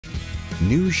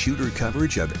Newsshooter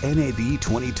coverage of NAB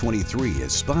 2023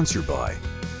 is sponsored by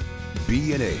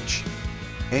B&H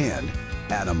and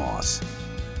Atomos.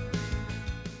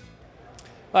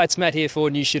 Hi, it's Matt here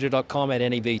for Newsshooter.com at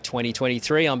NAB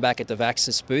 2023. I'm back at the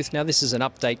Vaxis booth. Now this is an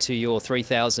update to your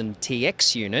 3000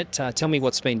 TX unit. Tell me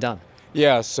what's been done.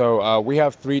 Yeah, so we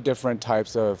have three different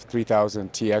types of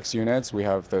 3000 TX units. We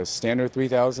have the standard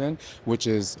 3000, which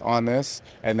is on this,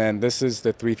 and then this is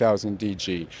the 3000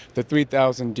 DG. The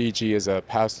 3000 DG is a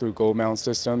pass-through gold mount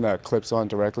system that clips on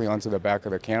directly onto the back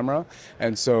of the camera.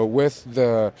 And so with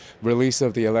the release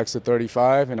of the Alexa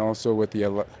 35 and also with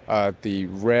the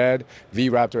RED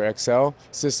V-Raptor XL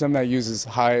system that uses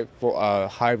high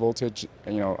voltage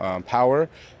power,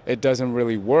 it doesn't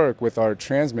really work with our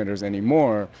transmitters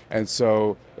anymore. And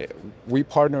so we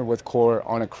partnered with Core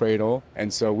on a cradle,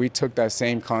 and so we took that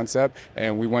same concept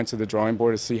and we went to the drawing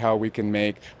board to see how we can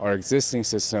make our existing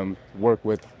system work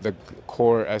with the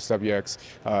Core SWX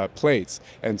plates.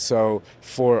 And so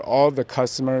for all the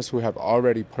customers who have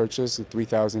already purchased the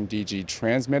 3000 DG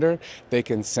transmitter, they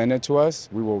can send it to us.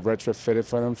 We will retrofit it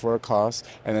for them for a cost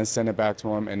and then send it back to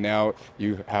them, and now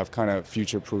you have kind of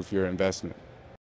future-proof your investment.